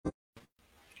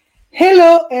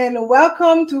Hello and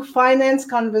welcome to Finance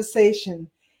Conversation.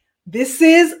 This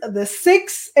is the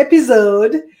sixth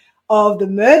episode of the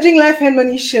Merging Life and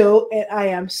Money Show, and I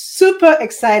am super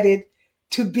excited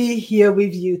to be here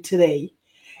with you today.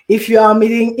 If we are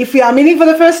meeting for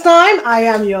the first time, I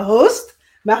am your host,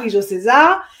 Marie-Jo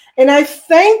César, and I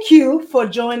thank you for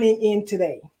joining in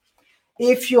today.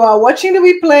 If you are watching the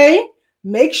replay,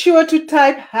 make sure to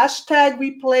type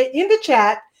 #replay in the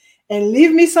chat and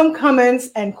leave me some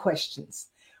comments and questions.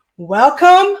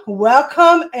 Welcome,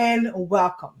 welcome, and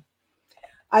welcome.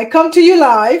 I come to you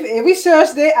live every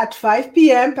Thursday at 5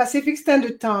 p.m. Pacific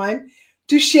Standard Time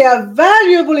to share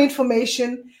valuable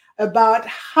information about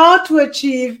how to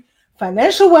achieve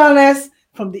financial wellness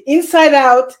from the inside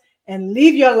out and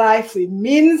live your life with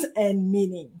means and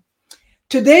meaning.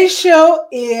 Today's show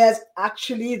is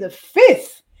actually the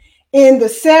fifth in the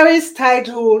series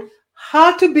titled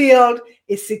How to Build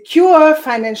a Secure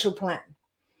Financial Plan.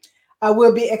 I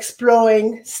will be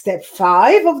exploring step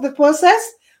 5 of the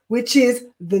process, which is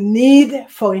the need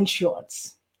for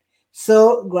insurance.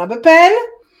 So grab a pen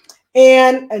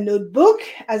and a notebook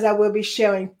as I will be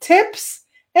sharing tips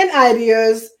and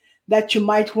ideas that you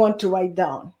might want to write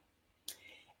down.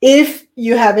 If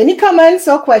you have any comments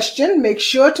or questions, make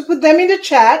sure to put them in the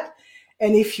chat.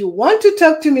 And if you want to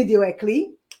talk to me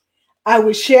directly, I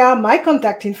will share my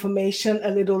contact information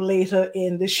a little later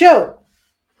in the show.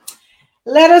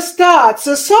 Let us start.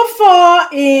 So far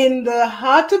in the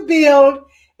How to Build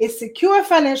a Secure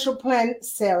Financial Plan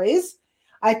series,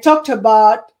 I talked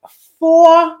about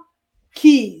 4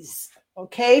 keys.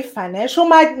 Okay, financial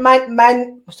mindset.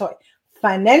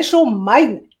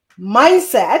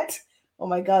 Oh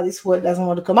my God, this word doesn't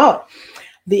want to come out.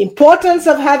 The importance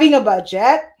of having a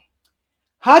budget,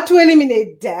 how to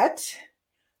eliminate debt,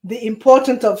 the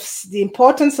importance of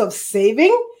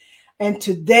saving, and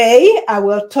today I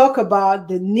will talk about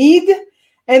the need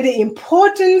and the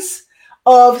importance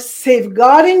of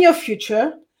safeguarding your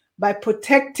future by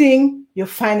protecting your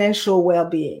financial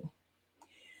well-being.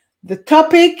 The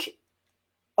topic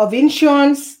of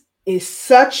insurance is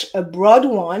such a broad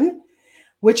one,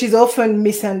 which is often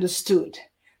misunderstood.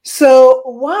 So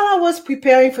while I was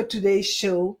preparing for today's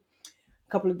show,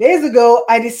 a couple of days ago,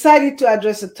 I decided to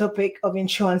address the topic of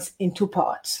insurance in 2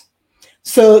 parts.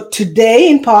 So today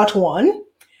in part 1,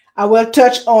 I will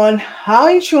touch on how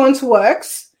insurance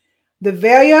works, the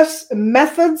various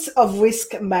methods of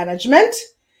risk management,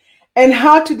 and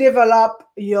how to develop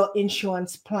your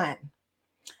insurance plan.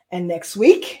 And next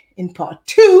week, in part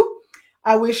 2,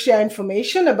 I will share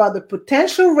information about the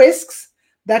potential risks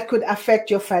that could affect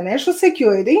your financial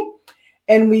security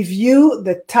and review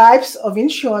the types of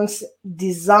insurance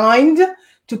designed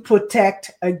to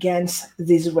protect against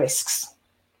these risks.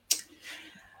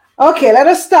 Okay, let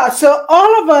us start. So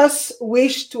all of us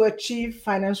wish to achieve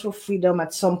financial freedom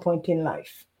at some point in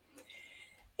life.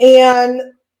 And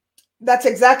that's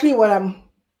exactly what I'm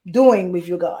doing with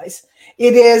you guys.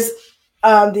 It is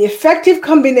the effective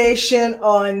combination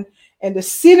and the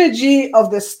synergy of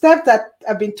the step that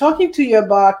I've been talking to you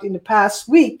about in the past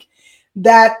week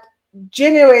that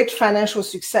generate financial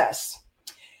success.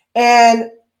 And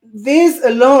this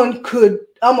alone could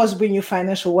almost bring you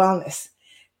financial wellness,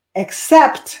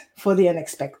 except for the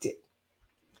unexpected.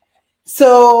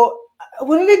 So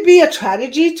wouldn't it be a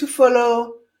tragedy to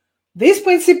follow this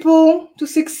principle to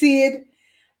succeed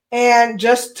and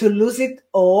just to lose it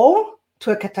all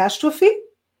to a catastrophe?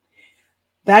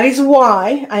 That is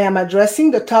why I am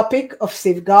addressing the topic of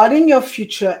safeguarding your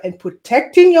future and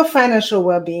protecting your financial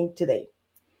well-being today.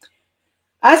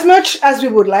 As much as we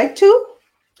would like to,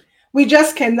 we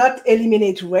just cannot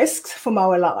eliminate risks from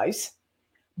our lives,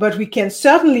 but we can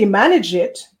certainly manage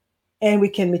it and we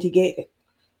can mitigate it.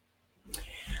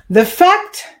 The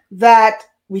fact that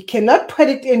we cannot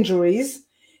predict injuries,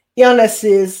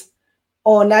 illnesses,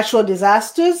 or natural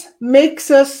disasters makes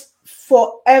us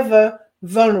forever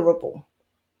vulnerable.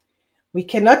 We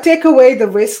cannot take away the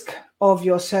risk of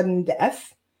your sudden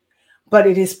death, but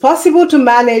it is possible to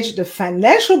manage the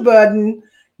financial burden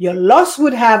your loss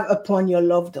would have upon your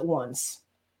loved ones.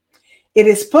 It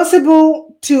is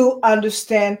possible to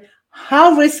understand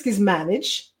how risk is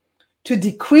managed to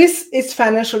decrease its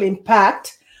financial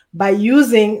impact by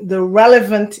using the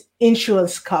relevant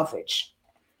insurance coverage.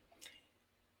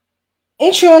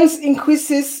 Insurance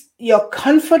increases your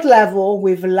comfort level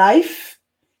with life,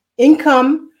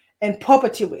 income, and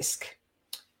property risk.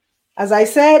 As I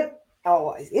said,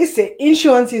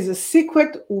 insurance is a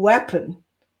secret weapon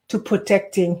to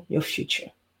protecting your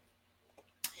future.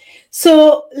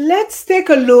 So let's take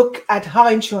a look at how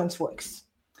insurance works.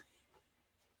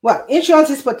 Well, insurance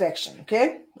is protection,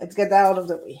 okay? Let's get that out of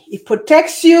the way. It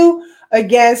protects you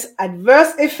against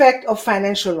adverse effect of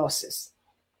financial losses.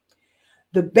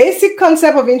 The basic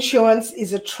concept of insurance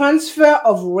is a transfer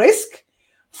of risk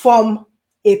from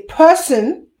a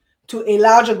person to a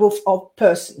larger group of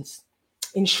persons.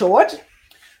 In short,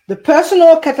 the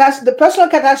personal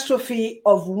catastrophe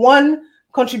of one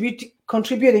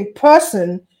contributing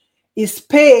person is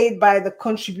paid by the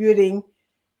contribution,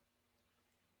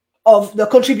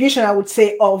 I would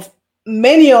say, of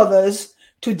many others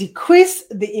to decrease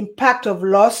the impact of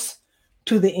loss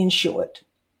to the insured.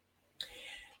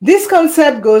 This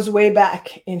concept goes way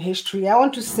back in history. I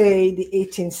want to say the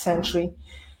 18th century,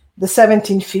 the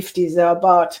 1750s,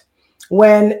 about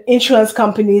when insurance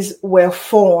companies were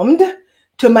formed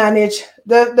to manage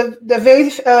the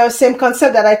very same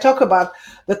concept that I talk about,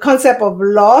 the concept of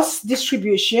loss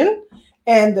distribution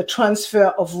and the transfer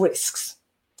of risks.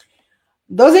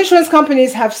 Those insurance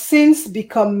companies have since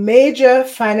become major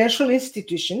financial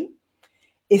institutions,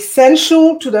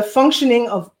 essential to the functioning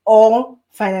of all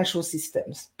financial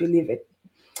systems, believe it.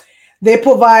 They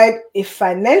provide a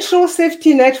financial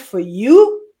safety net for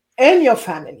you and your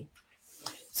family.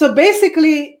 So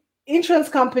basically, insurance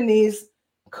companies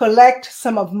collect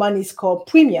some of monies called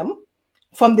premium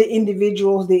from the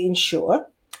individuals they insure,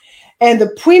 and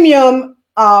the premium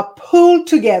are pooled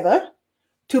together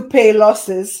to pay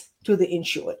losses to the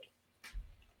insured.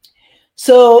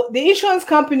 So the insurance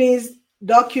companies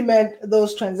document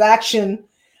those transactions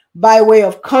by way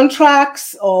of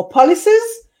contracts or policies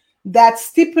that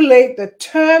stipulate the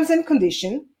terms and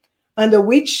conditions under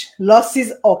which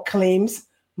losses or claims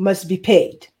must be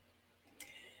paid.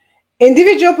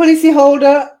 Individual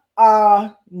policyholders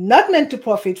are not meant to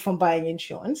profit from buying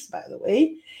insurance, by the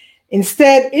way.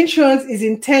 Instead, insurance is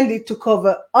intended to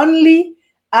cover only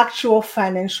actual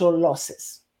financial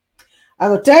losses. I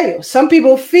will tell you, some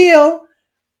people feel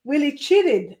really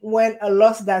cheated when a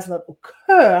loss does not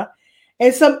occur,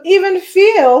 and some even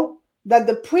feel that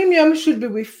the premium should be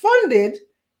refunded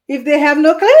if they have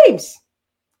no claims.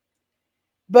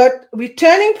 But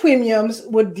returning premiums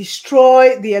would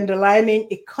destroy the underlying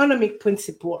economic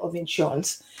principle of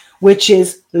insurance, which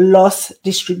is loss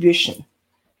distribution.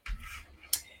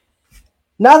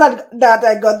 Now that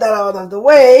I got that out of the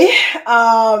way,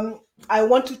 I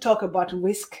want to talk about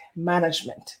risk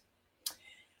management.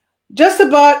 Just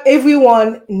about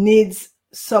everyone needs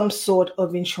some sort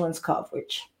of insurance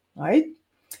coverage, right?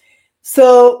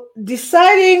 So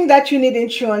deciding that you need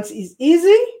insurance is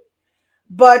easy,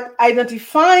 but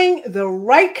identifying the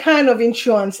right kind of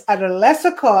insurance at a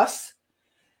lesser cost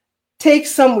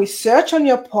takes some research on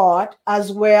your part,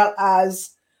 as well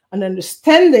as an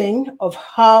understanding of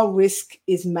how risk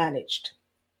is managed.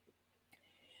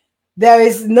 There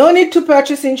is no need to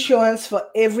purchase insurance for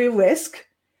every risk,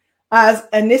 as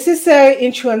unnecessary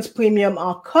insurance premiums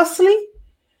are costly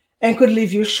and could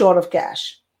leave you short of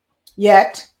cash.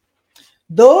 Yet,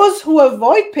 those who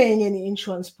avoid paying any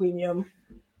insurance premium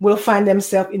will find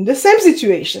themselves in the same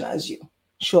situation as you,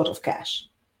 short of cash.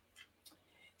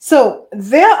 So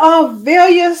there are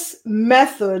various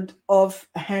methods of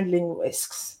handling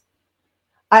risks.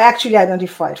 I actually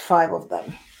identified 5 of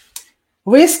them.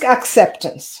 Risk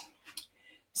acceptance.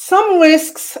 Some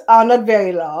risks are not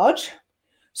very large,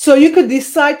 so you could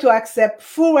decide to accept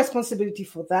full responsibility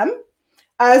for them,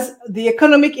 as the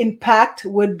economic impact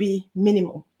would be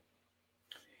minimal.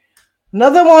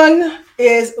 Another one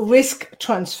is risk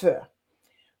transfer.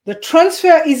 The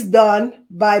transfer is done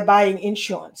by buying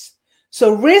insurance.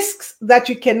 So risks that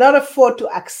you cannot afford to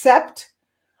accept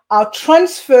are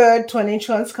transferred to an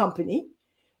insurance company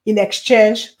in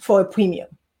exchange for a premium.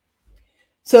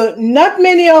 So not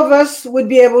many of us would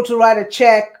be able to write a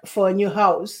check for a new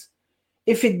house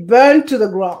if it burned to the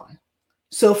ground.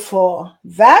 So for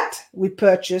that, we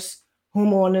purchase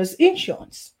homeowners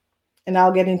insurance. And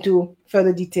I'll get into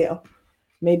further detail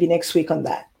maybe next week on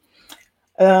that.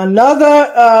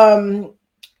 Another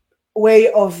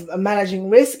way of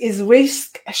managing risk is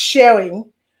risk sharing,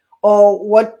 or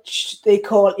what they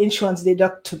call insurance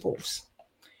deductibles.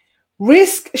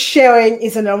 Risk sharing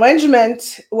is an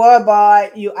arrangement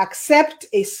whereby you accept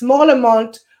a small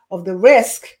amount of the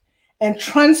risk and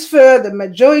transfer the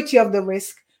majority of the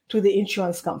risk to the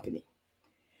insurance company.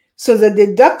 So the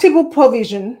deductible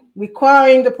provision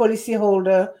requiring the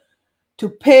policyholder to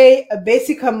pay a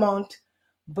basic amount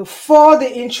before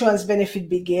the insurance benefit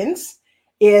begins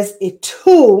is a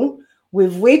tool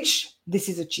with which this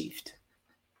is achieved.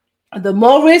 The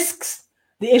more risks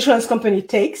the insurance company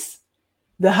takes,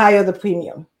 the higher the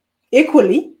premium.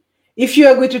 Equally, if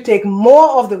you agree to take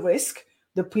more of the risk,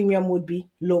 the premium would be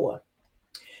lower.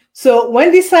 So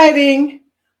when deciding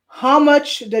how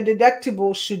much the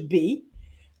deductible should be,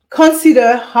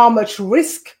 Consider how much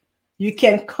risk you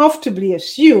can comfortably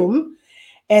assume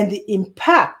and the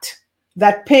impact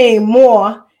that paying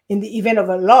more in the event of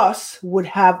a loss would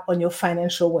have on your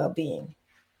financial well-being.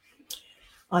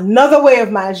 Another way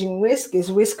of managing risk is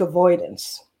risk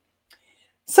avoidance.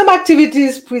 Some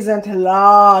activities present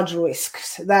large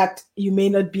risks that you may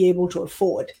not be able to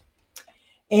afford,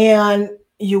 and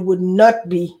you would not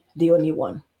be the only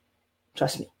one.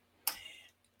 Trust me.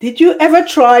 Did you ever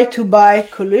try to buy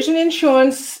collision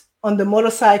insurance on the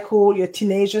motorcycle your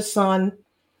teenager son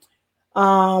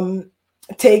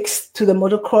takes to the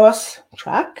motocross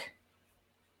track?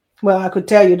 Well, I could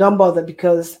tell you, don't bother,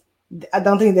 because I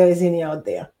don't think there is any out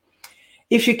there.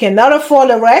 If you cannot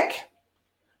afford a wreck,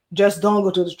 just don't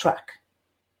go to the track.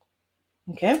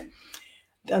 Okay.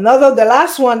 The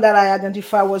last one that I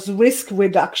identified was risk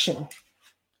reduction.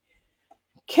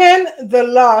 Can the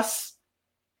loss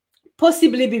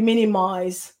possibly be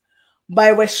minimized by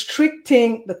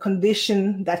restricting the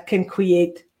condition that can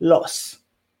create loss?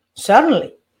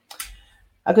 Certainly.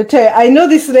 I could tell you, I know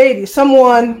this lady,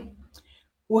 someone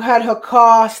who had her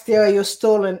car stereo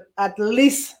stolen at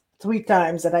least 3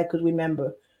 times that I could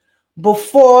remember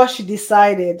before she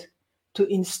decided to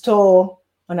install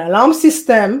an alarm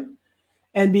system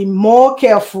and be more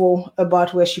careful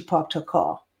about where she parked her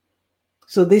car.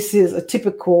 So this is a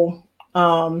typical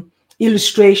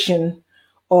illustration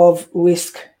of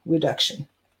risk reduction.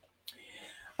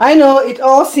 I know it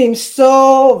all seems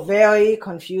so very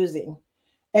confusing,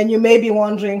 and you may be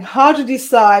wondering how to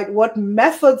decide what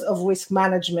methods of risk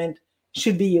management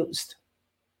should be used.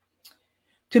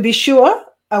 To be sure,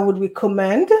 I would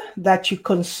recommend that you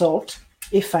consult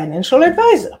a financial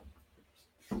advisor.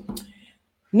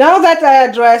 Now that I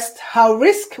addressed how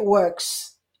risk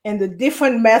works and the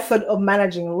different method of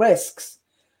managing risks,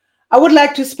 I would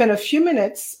like to spend a few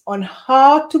minutes on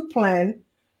how to plan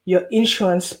your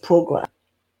insurance program.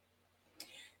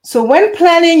 So when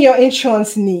planning your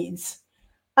insurance needs,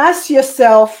 ask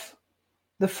yourself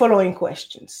the following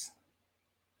questions.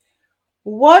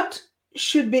 What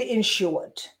should be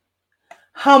insured?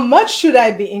 How much should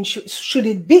it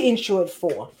be insured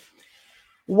for?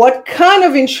 What kind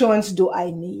of insurance do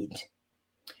I need?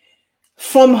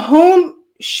 From whom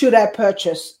should I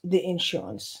purchase the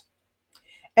insurance?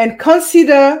 And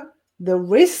consider the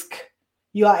risk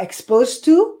you are exposed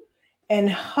to and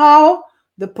how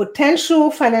the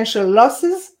potential financial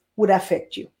losses would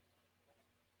affect you.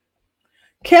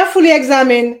 Carefully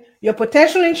examine your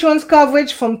potential insurance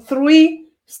coverage from 3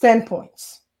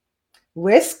 standpoints: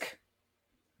 risk,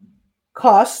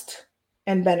 cost,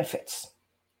 and benefits.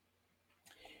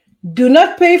 Do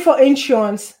not pay for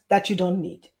insurance that you don't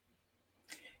need.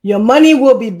 Your money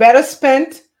will be better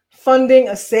spent funding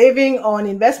a saving or an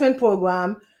investment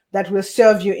program that will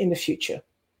serve you in the future.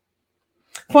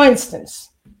 For instance,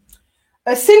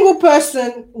 a single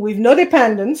person with no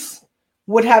dependents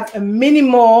would have a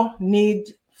minimal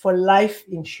need for life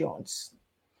insurance.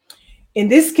 In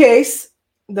this case,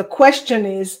 the question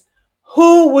is,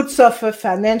 who would suffer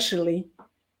financially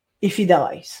if he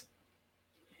dies?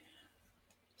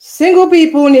 Single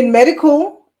people need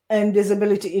medical and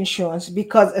disability insurance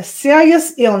because a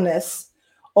serious illness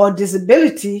or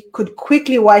disability could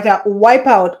quickly wipe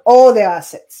out all their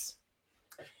assets.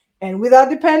 And without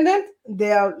dependent,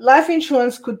 their life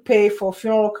insurance could pay for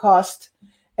funeral costs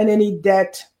and any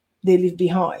debt they leave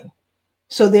behind.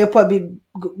 So they'll probably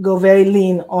go very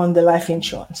lean on the life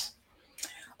insurance.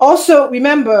 Also,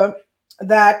 remember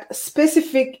that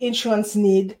specific insurance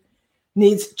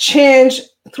needs change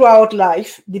throughout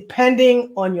life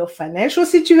depending on your financial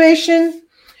situation,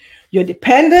 your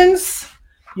dependents,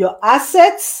 your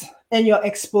assets, and your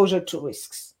exposure to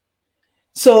risks.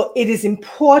 So it is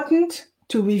important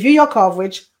to review your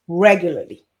coverage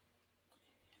regularly.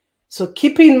 So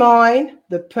keep in mind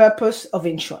the purpose of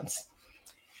insurance.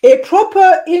 A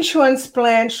proper insurance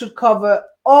plan should cover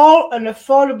all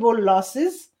unaffordable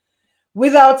losses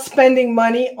without spending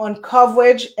money on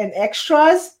coverage and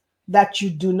extras that you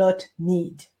do not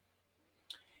need.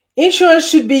 Insurance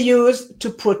should be used to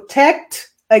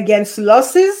protect against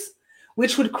losses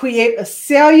which would create a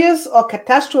serious or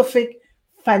catastrophic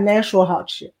financial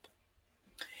hardship.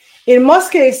 In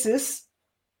most cases,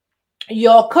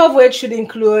 your coverage should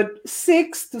include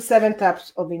 6 to 7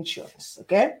 types of insurance,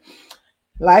 okay?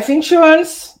 Life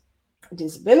insurance,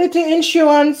 disability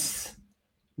insurance,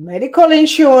 medical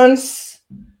insurance,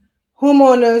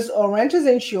 homeowners or renters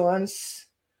insurance,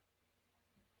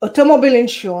 automobile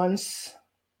insurance,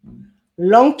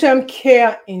 long-term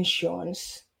care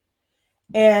insurance,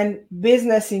 and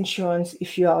business insurance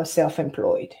if you are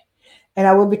self-employed. And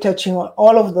I will be touching on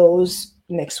all of those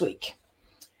next week.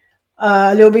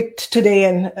 a little bit today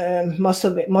and most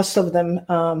of them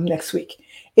next week.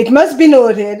 It must be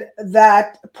noted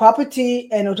that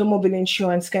property and automobile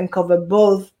insurance can cover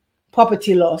both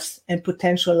property loss and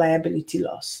potential liability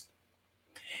loss.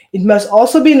 It must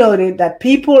also be noted that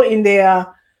people in their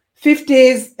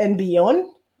 50s and beyond,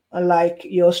 like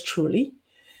yours truly,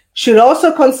 should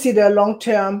also consider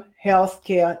long-term health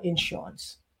care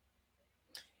insurance.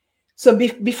 So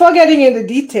before getting into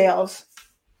details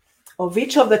of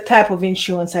each of the type of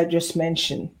insurance I just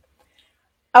mentioned,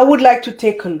 I would like to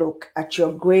take a look at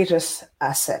your greatest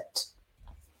asset.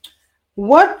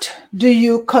 What do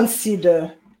you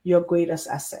consider your greatest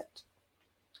asset?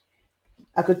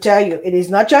 I could tell you it is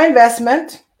not your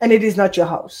investment and it is not your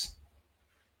house.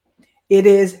 It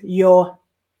is your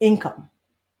income.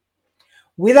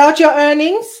 Without your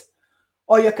earnings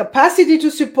or your capacity to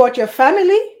support your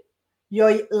family,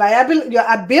 your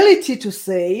ability to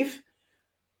save,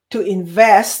 to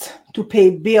invest, to pay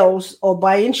bills, or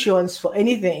buy insurance for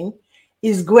anything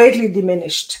is greatly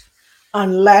diminished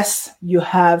unless you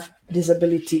have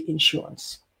disability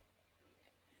insurance.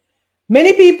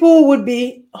 Many people would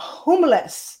be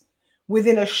homeless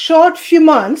within a short few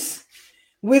months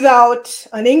without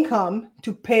an income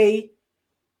to pay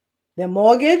their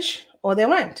mortgage or their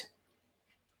rent.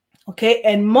 Okay,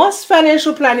 and most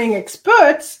financial planning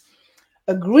experts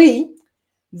agree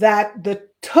that the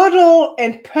total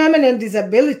and permanent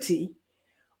disability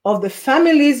of the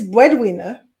family's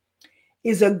breadwinner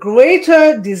is a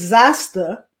greater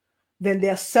disaster than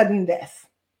their sudden death,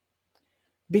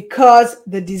 because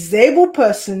the disabled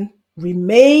person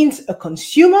remains a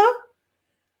consumer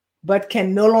but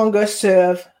can no longer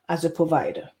serve as a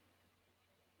provider.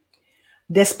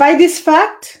 Despite this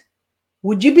fact,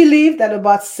 would you believe that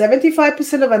about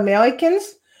 75% of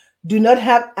Americans do not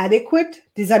have adequate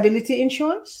disability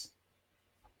insurance?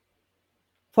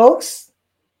 Folks,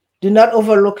 do not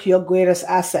overlook your greatest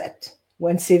asset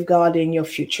when safeguarding your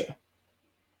future.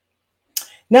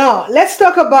 Now, let's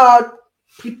talk about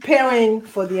preparing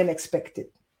for the unexpected.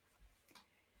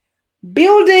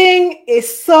 Building a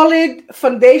solid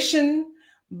foundation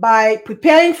by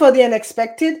preparing for the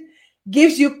unexpected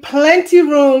gives you plenty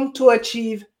room to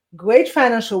achieve great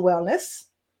financial wellness,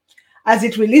 as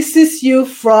it releases you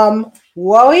from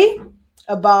worry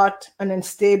about an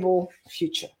unstable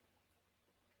future.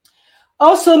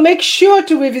 Also, make sure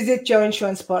to revisit your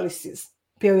insurance policies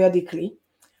periodically,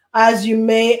 as you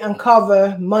may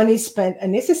uncover money spent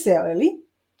unnecessarily,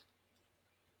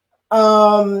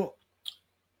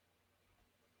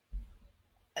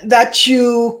 that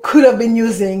you could have been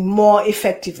using more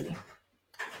effectively.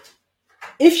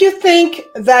 If you think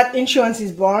that insurance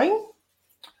is boring,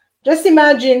 just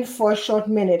imagine for a short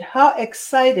minute how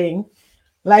exciting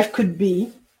life could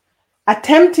be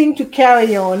attempting to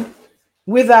carry on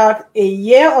without a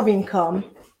year of income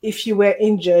if you were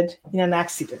injured in an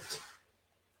accident.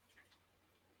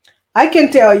 I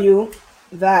can tell you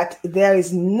that there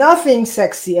is nothing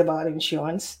sexy about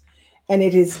insurance, and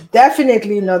it is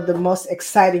definitely not the most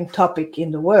exciting topic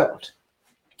in the world.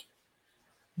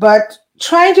 But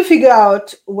trying to figure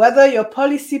out whether your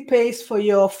policy pays for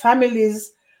your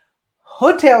family's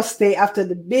hotel stay after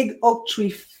the big oak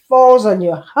tree falls on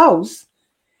your house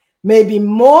may be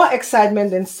more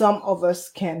excitement than some of us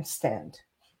can stand.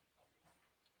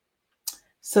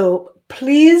 So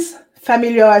please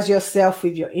familiarize yourself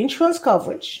with your insurance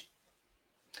coverage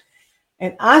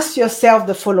and ask yourself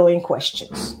the following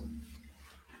questions.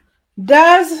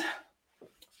 Does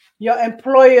your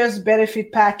employer's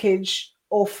benefit package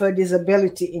offer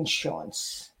disability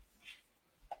insurance?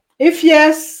 If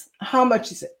yes, how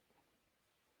much is it?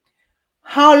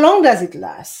 How long does it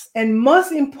last? And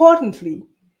most importantly,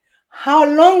 how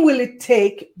long will it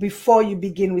take before you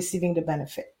begin receiving the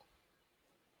benefit?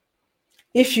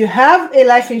 If you have a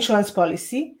life insurance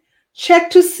policy, check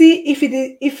to see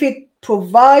if it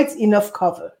provides enough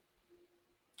cover.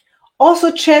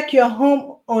 Also check your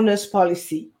homeowner's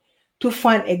policy to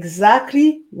find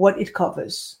exactly what it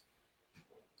covers.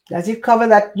 Does it cover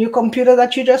that new computer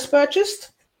that you just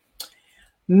purchased?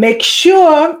 Make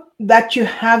sure that you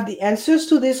have the answers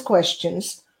to these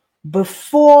questions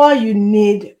before you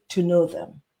need to know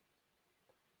them.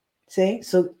 See?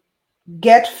 So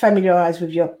get familiarized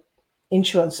with your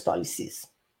insurance policies.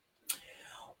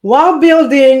 While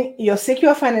building your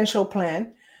secure financial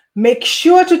plan, make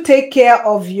sure to take care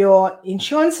of your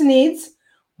insurance needs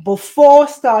before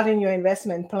starting your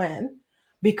investment plan,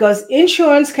 because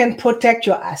insurance can protect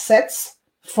your assets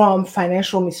from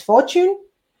financial misfortune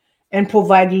and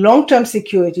provide long-term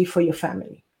security for your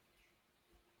family.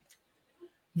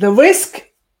 The risk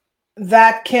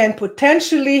that can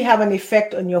potentially have an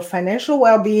effect on your financial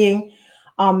well-being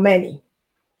are many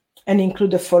and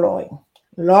include the following: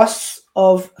 loss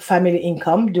of family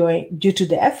income due to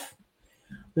death,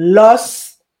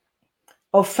 loss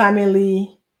of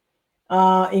family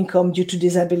income due to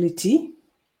disability,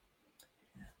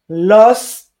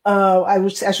 loss, I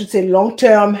should say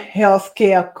long-term health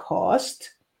care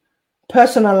cost,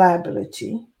 personal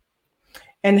liability,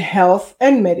 and health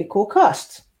and medical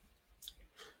costs.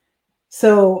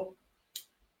 So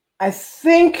I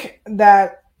think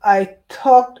that I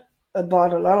talked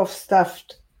about a lot of stuff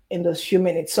in those few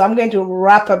minutes. So I'm going to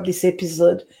wrap up this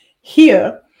episode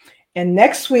here. And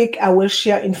next week, I will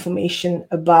share information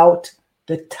about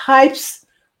the types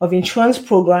of insurance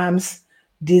programs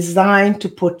designed to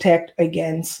protect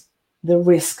against the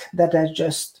risk that I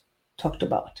just talked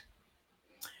about.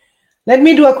 Let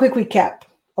me do a quick recap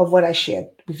of what I shared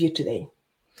with you today.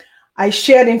 I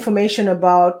shared information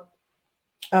about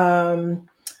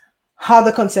how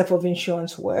the concept of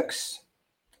insurance works.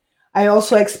 I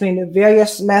also explained the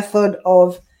various methods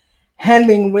of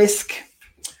handling risk,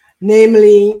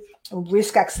 namely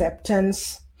risk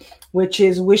acceptance, which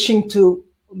is wishing to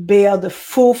bear the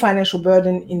full financial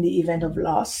burden in the event of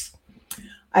loss.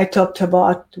 I talked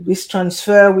about risk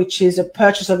transfer, which is a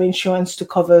purchase of insurance to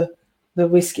cover the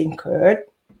risk incurred.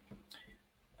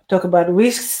 Talk about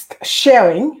risk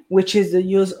sharing, which is the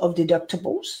use of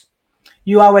deductibles.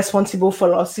 You are responsible for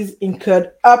losses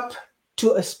incurred up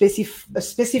to a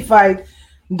specified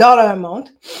dollar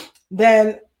amount.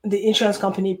 Then the insurance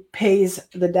company pays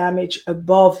the damage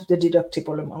above the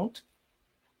deductible amount.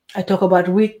 I talk about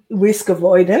risk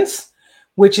avoidance,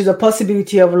 which is a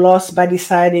possibility of loss by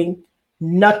deciding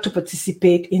not to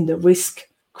participate in the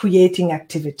risk-creating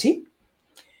activity.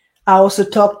 I also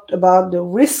talked about the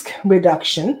risk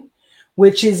reduction,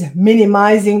 which is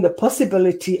minimizing the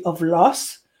possibility of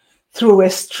loss through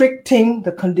restricting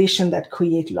the condition that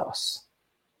create loss.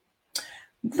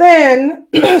 Then,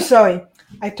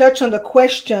 I touched on the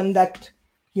question that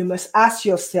you must ask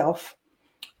yourself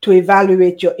to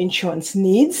evaluate your insurance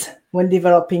needs when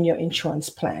developing your insurance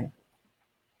plan.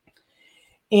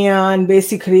 And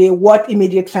basically, what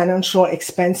immediate financial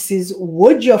expenses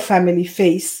would your family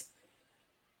face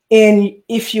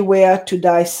if you were to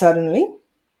die suddenly?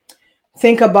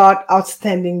 Think about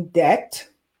outstanding debt,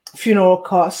 funeral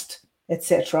cost,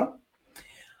 etc.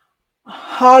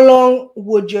 How long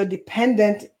would your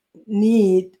dependent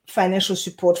need financial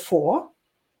support for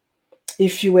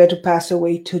if you were to pass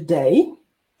away today?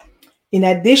 In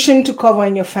addition to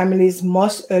covering your family's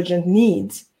most urgent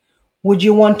needs, would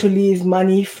you want to leave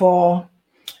money for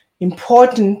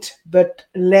important but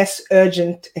less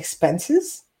urgent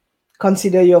expenses?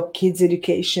 Consider your kids'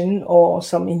 education or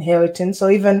some inheritance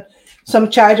or even some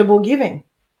charitable giving.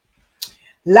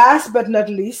 Last but not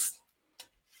least,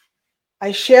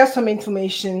 I share some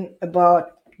information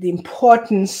about the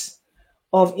importance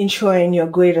of insuring your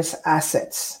greatest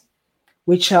assets,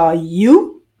 which are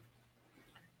you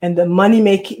and the money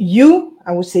making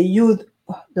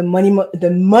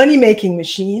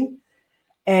machine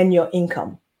and your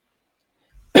income.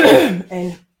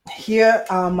 And here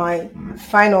are my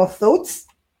final thoughts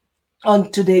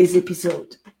on today's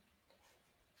episode.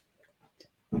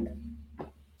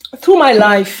 Through my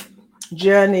life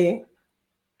journey,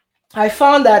 I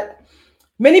found that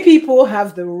many people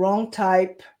have the wrong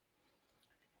type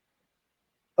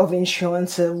of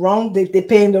insurance, they're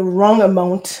paying the wrong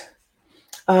amount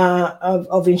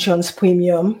of insurance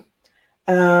premium,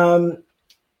 and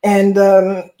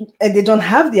they don't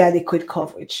have the adequate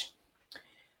coverage.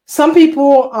 Some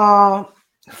people are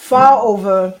far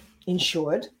over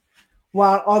insured,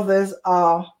 while others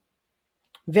are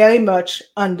very much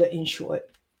underinsured.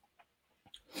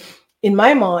 In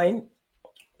my mind,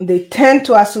 they tend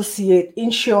to associate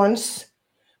insurance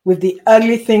with the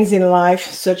ugly things in life,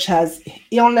 such as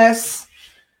illness,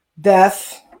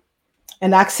 death,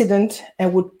 and accident,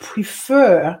 and would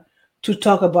prefer to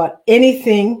talk about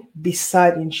anything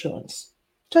beside insurance,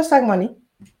 just like money.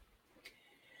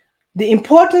 The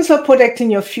importance of protecting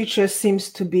your future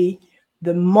seems to be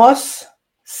the most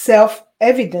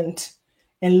self-evident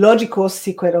and logical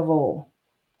secret of all.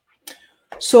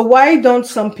 So why don't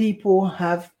some people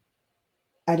have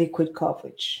adequate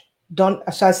coverage?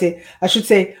 I should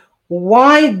say,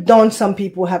 why don't some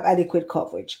people have adequate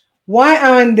coverage? Why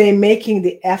aren't they making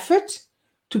the effort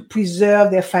to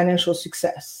preserve their financial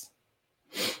success?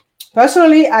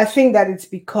 Personally, I think that it's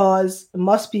because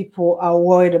most people are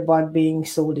worried about being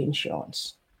sold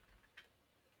insurance.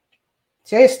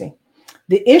 Seriously,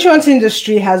 the insurance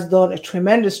industry has done a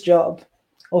tremendous job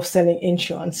of selling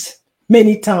insurance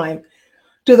many times,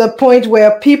 to the point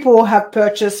where people have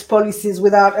purchased policies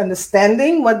without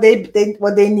understanding what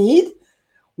they need,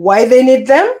 why they need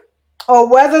them, or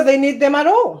whether they need them at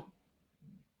all.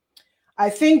 I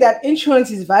think that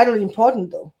insurance is vitally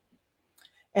important, though.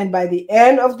 And by the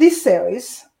end of this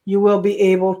series, you will be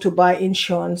able to buy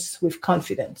insurance with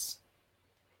confidence.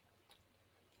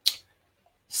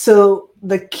 So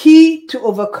the key to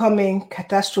overcoming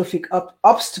catastrophic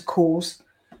obstacles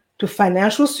to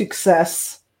financial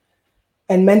success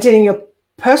and maintaining your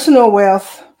personal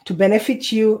wealth to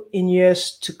benefit you in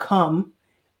years to come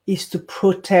is to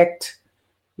protect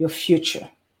your future.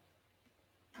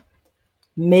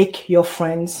 Make your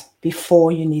friends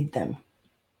before you need them.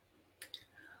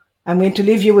 I'm going to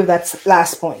leave you with that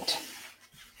last point.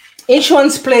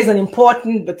 Insurance plays an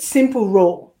important but simple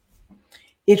role.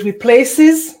 It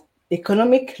replaces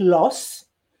economic loss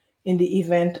in the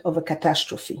event of a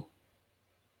catastrophe.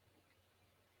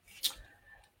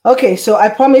 Okay, so I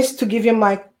promised to give you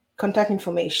my contact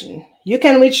information. You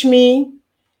can reach me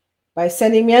by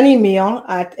sending me an email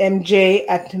at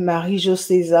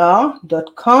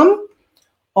mj@mariejocesar.com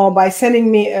or by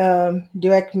sending me a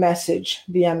direct message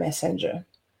via Messenger.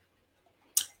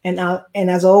 And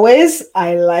as always,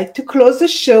 I like to close the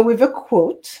show with a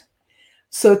quote.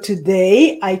 So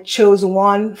today I chose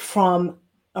one from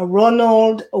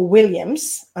Ronald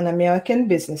Williams, an American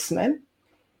businessman,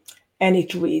 and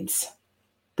it reads,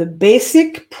 "The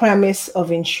basic premise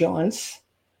of insurance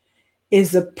is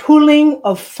the pooling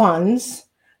of funds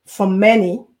from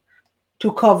many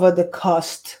to cover the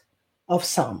cost of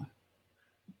some."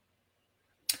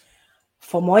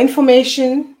 For more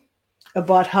information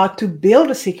about how to build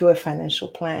a secure financial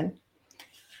plan,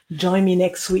 join me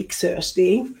next week,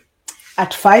 Thursday,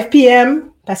 at 5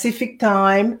 p.m. Pacific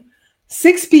Time,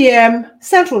 6 p.m.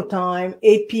 Central Time,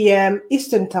 8 p.m.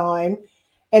 Eastern Time,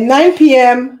 and 9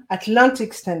 p.m.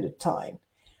 Atlantic Standard Time,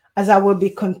 as I will be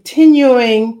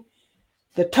continuing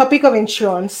the topic of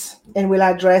insurance and will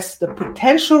address the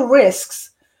potential risks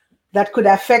that could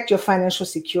affect your financial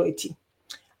security.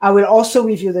 I will also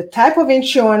review the type of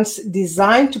insurance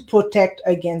designed to protect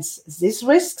against these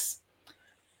risks.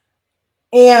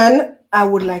 And I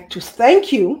would like to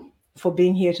thank you for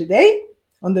being here today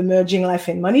on the Merging Life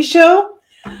and Money Show.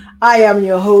 I am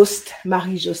your host,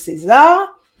 Marie-Jo César.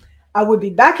 I will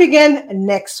be back again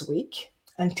next week.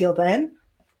 Until then,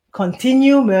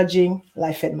 continue merging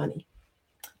life and money.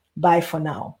 Bye for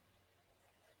now.